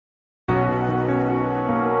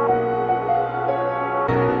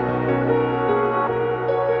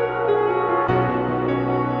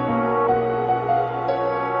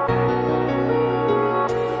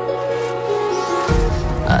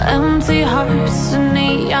Empty hearts and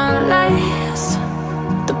neon lights,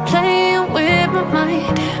 they're playing with my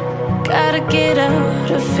mind. Gotta get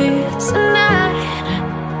out of here tonight.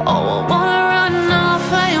 Oh, I wanna run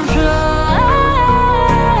off and fly.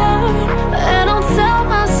 And I'll tell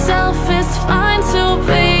myself it's fine to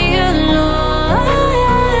be alone,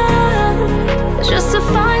 just to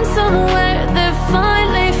find somewhere that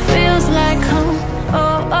finally feels like home.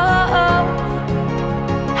 Oh, oh, oh.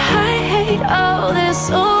 I hate all this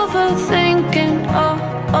overthinking. Oh,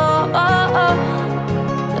 oh, oh, oh.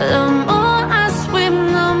 The more I swim,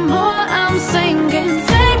 the more I'm sinking.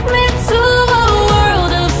 Take me to a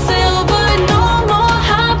world of silver. No more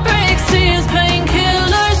heartbreaks, tears,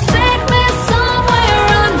 painkillers. Take me somewhere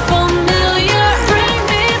unfamiliar. Bring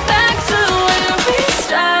me back to where we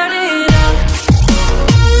started out.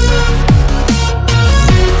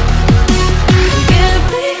 Get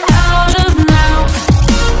me out of now,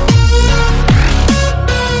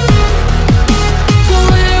 to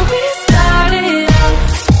where we started out.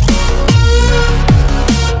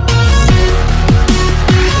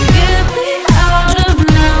 Get me out of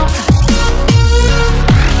now,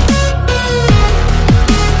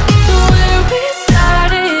 to where we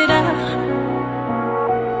started out.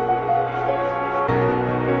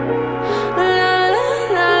 La la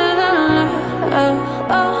la la la, oh,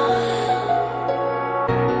 oh.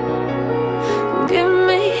 Get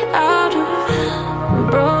me out of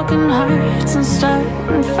broken hearts and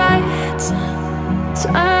starting fights,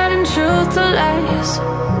 turning truth to lies.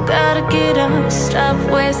 Gotta get up, stop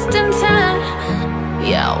wasting time.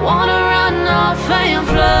 Yeah, I wanna run off and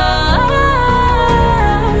fly.